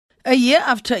A year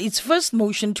after its first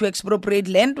motion to expropriate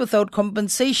land without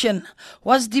compensation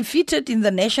was defeated in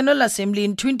the National Assembly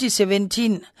in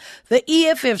 2017, the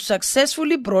EFF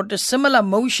successfully brought a similar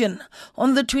motion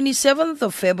on the 27th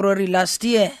of February last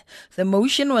year. The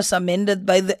motion was amended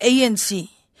by the ANC.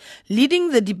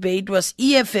 Leading the debate was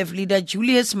EFF leader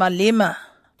Julius Malema.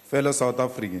 Fellow South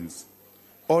Africans,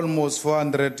 almost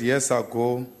 400 years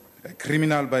ago, a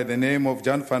criminal by the name of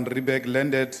Jan van Riebeeck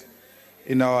landed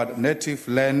in our native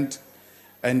land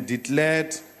and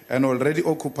declared an already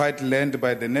occupied land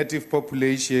by the native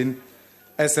population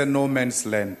as a no man's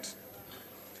land.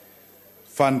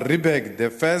 Van Riebeeck,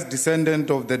 the first descendant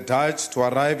of the Dutch to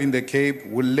arrive in the Cape,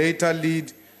 will later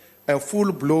lead a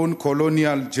full-blown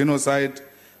colonial genocide,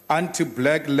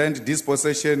 anti-black land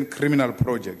dispossession criminal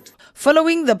project.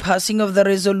 Following the passing of the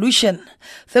resolution,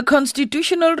 the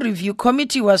Constitutional Review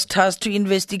Committee was tasked to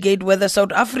investigate whether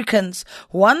South Africans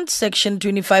want Section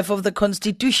 25 of the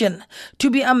Constitution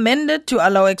to be amended to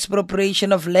allow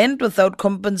expropriation of land without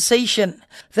compensation.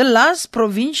 The last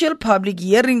provincial public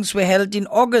hearings were held in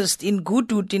August in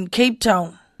Goodwood in Cape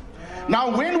Town.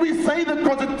 Now, when we say the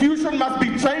Constitution must be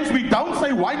changed, we don't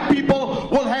say white people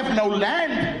will have no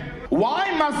land.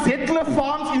 Why must Zetler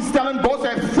Farms in Stellenbosch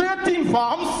have 13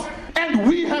 farms and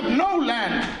we have no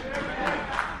land?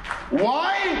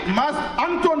 Why must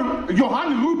Anton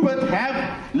Johan Rupert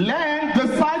have land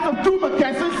the size of 2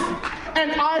 Macassars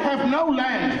and I have no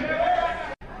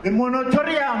land? The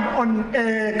moratorium on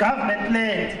government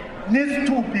land needs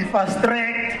to be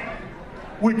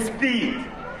fast-tracked with speed,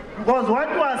 because what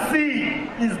we are seeing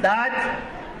is that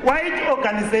white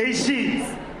organizations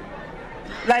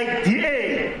like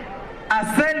DA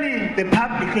are selling the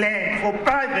public land for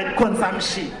private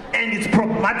consumption, and it's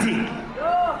problematic.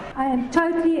 I am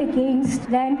totally against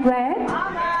land grab.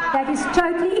 That is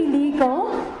totally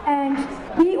illegal, and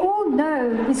we all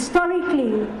know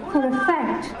historically for a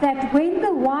fact that when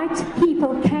the white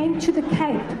people came to the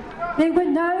Cape, there were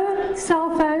no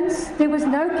cell phones, there was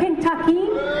no Kentucky,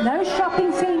 no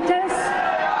shopping centres,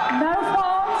 no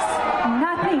farms,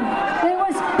 nothing. There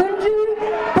was Bundu,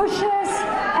 bushes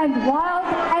and wild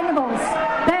animals.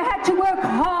 They had to work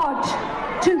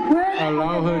hard to work.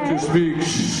 Allow her to speak.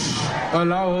 Shh.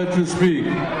 Allow her to speak.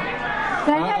 They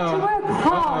had to work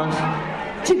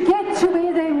hard to get to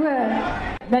where they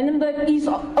were. Menenberg is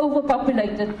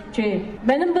overpopulated, Chair.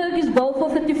 Menenberg is built for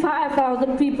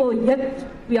 35,000 people, yet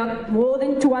we have more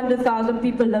than 200,000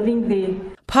 people living there.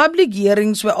 Public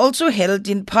hearings were also held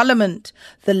in Parliament.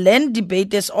 The land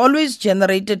debate has always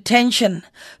generated tension.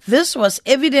 This was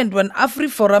evident when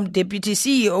AfriForum Deputy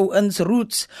CEO Ernst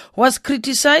Roots was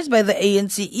criticized by the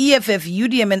ANC, EFF,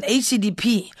 UDM and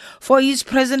ACDP for his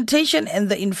presentation and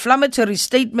the inflammatory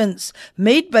statements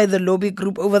made by the lobby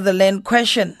group over the land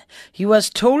question. He was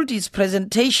told his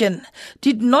presentation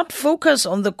did not focus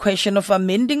on the question of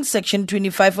amending Section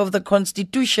 25 of the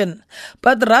Constitution,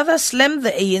 but rather slammed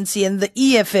the ANC and the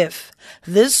EFF.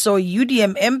 This saw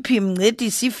UDM MP Mngeti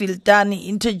Sifiltani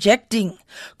interjecting.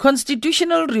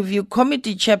 Constitutional Review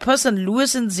Committee Chairperson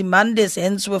Louis Nzimande's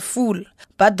hands were full,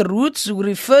 but Roots, who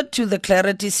referred to the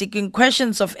clarity-seeking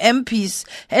questions of MPs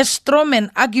as strawman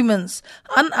arguments,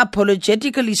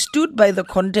 unapologetically stood by the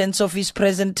contents of his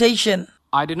presentation.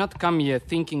 I did not come here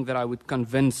thinking that I would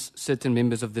convince certain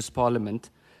members of this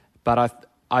parliament, but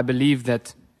I believe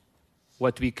that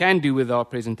what we can do with our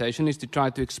presentation is to try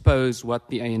to expose what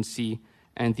the ANC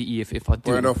and the EFF are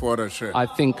doing. Point of order, sir. I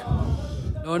think...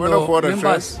 Point of order,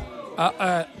 members,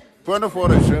 Point of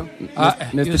order, sir.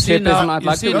 Mr. Chairperson, I'd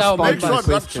like to respond Make to sure that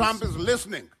questions. Trump is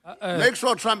listening. Make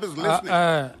sure Trump is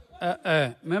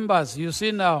listening. Members, you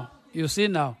see now.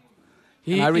 respond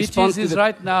It to is the-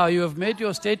 right now. You have made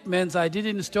your statements. I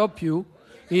didn't stop you.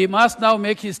 He must now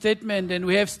make his statement, and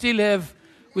we still have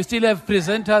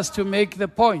presenters to make the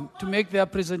point, to make their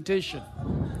presentation.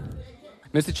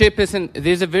 Mr. Chairperson,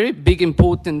 there's a very big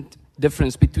important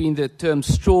difference between the terms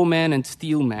straw man and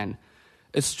steel man.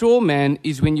 A straw man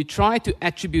is when you try to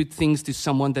attribute things to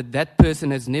someone that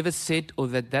person has never said or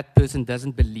that person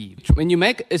doesn't believe. When you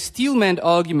make a steel man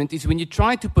argument is when you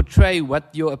try to portray what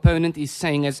your opponent is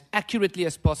saying as accurately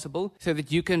as possible so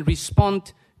that you can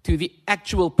respond to the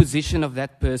actual position of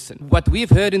that person. What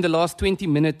we've heard in the last 20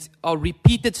 minutes are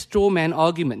repeated straw man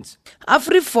arguments.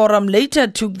 AfriForum later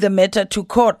took the matter to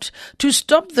court to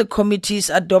stop the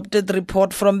committee's adopted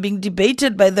report from being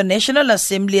debated by the National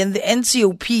Assembly and the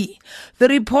NCOP. The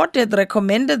report had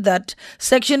recommended that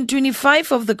Section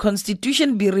 25 of the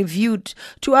Constitution be reviewed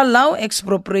to allow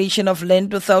expropriation of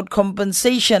land without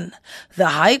compensation. The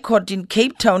High Court in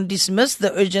Cape Town dismissed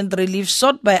the urgent relief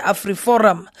sought by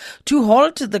AfriForum to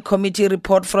halt prevented the committee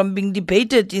report from being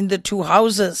debated in the two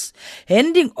houses,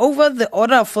 handing over the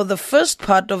order for the first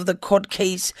part of the court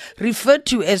case, referred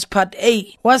to as Part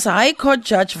A, was High Court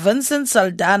Judge Vincent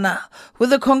Saldanha, with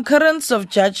the concurrence of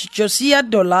Judge Josiah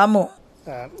Dolamo.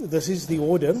 This is the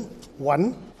order.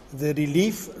 1. The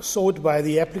relief sought by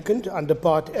the applicant under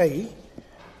Part A,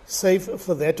 save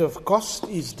for that of cost,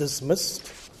 is dismissed.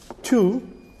 2.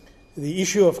 The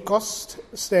issue of cost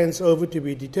stands over to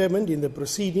be determined in the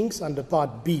proceedings under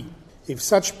Part B. If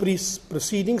such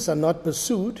proceedings are not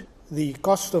pursued, the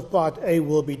cost of Part A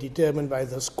will be determined by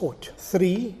this court.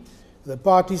 3. The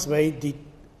parties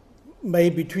may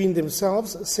between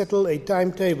themselves settle a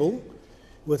timetable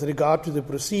with regard to the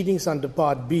proceedings under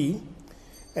Part B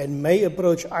and may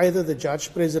approach either the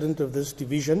Judge President of this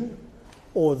division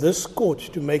or this court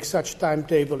to make such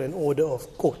timetable an order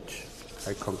of court.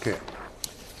 I concur.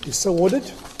 Is so ordered.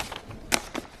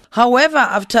 However,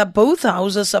 after both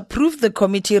houses approved the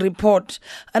committee report,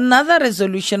 another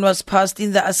resolution was passed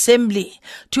in the Assembly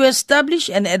to establish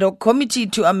an ad hoc committee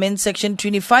to amend Section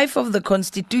 25 of the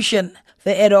Constitution.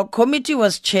 The ad hoc committee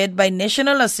was chaired by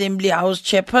National Assembly House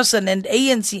Chairperson and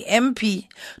ANC MP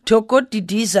Toko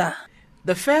Didiza.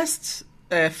 The first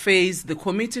phase, the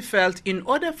committee felt in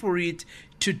order for it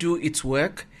to do its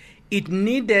work, it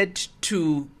needed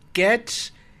to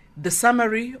get the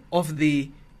summary of the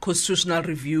Constitutional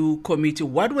Review Committee.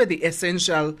 What were the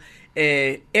essential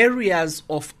areas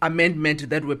of amendment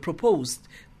that were proposed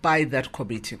by that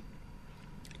committee?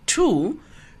 2,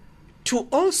 to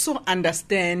also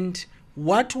understand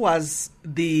what was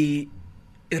the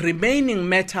remaining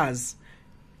matters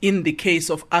in the case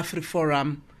of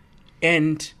AfriForum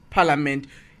and Parliament.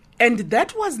 And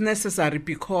that was necessary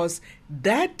because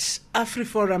that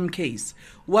AfriForum case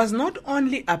was not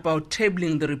only about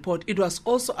tabling the report, it was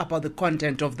also about the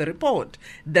content of the report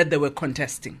that they were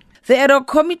contesting. The ad hoc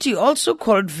committee also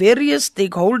called various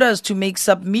stakeholders to make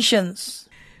submissions.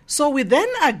 So we then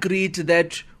agreed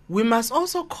that we must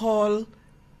also call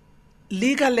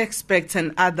legal experts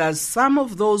and others, some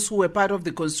of those who were part of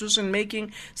the constitution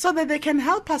making, so that they can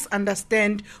help us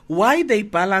understand why they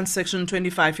balanced Section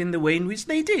 25 in the way in which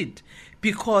they did.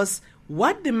 Because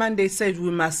what the mandate said, we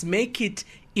must make it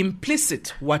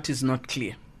implicit what is not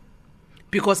clear.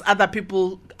 Because other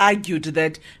people argued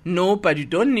that, no, but you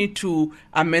don't need to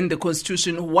amend the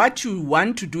constitution. What you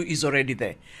want to do is already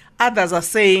there. Others are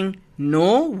saying,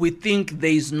 no, we think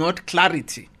there is not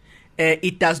clarity.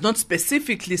 It does not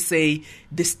specifically say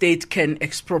the state can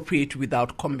expropriate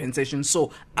without compensation.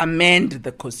 So amend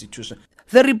the constitution.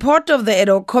 The report of the ad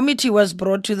hoc committee was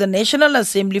brought to the National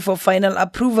Assembly for final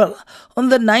approval on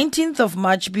the 19th of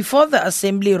March before the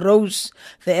Assembly rose.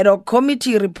 The ad hoc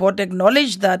committee report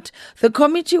acknowledged that the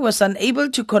committee was unable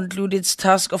to conclude its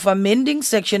task of amending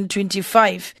Section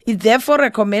 25. It therefore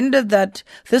recommended that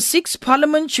the Sixth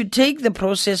Parliament should take the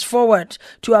process forward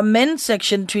to amend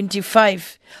Section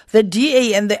 25. The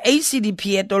DA and the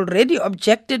ACDP had already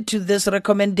objected to this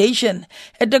recommendation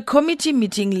at the committee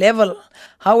meeting level.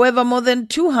 However, more than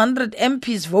 200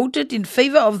 MPs voted in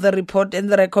favor of the report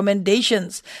and the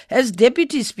recommendations, as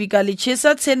Deputy Speaker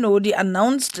Lichesa Tsenodi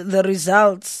announced the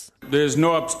results. There is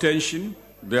no abstention,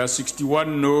 there are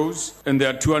 61 noes, and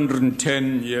there are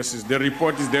 210 yeses. The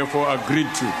report is therefore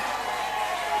agreed to.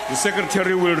 The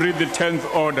Secretary will read the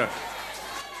 10th order.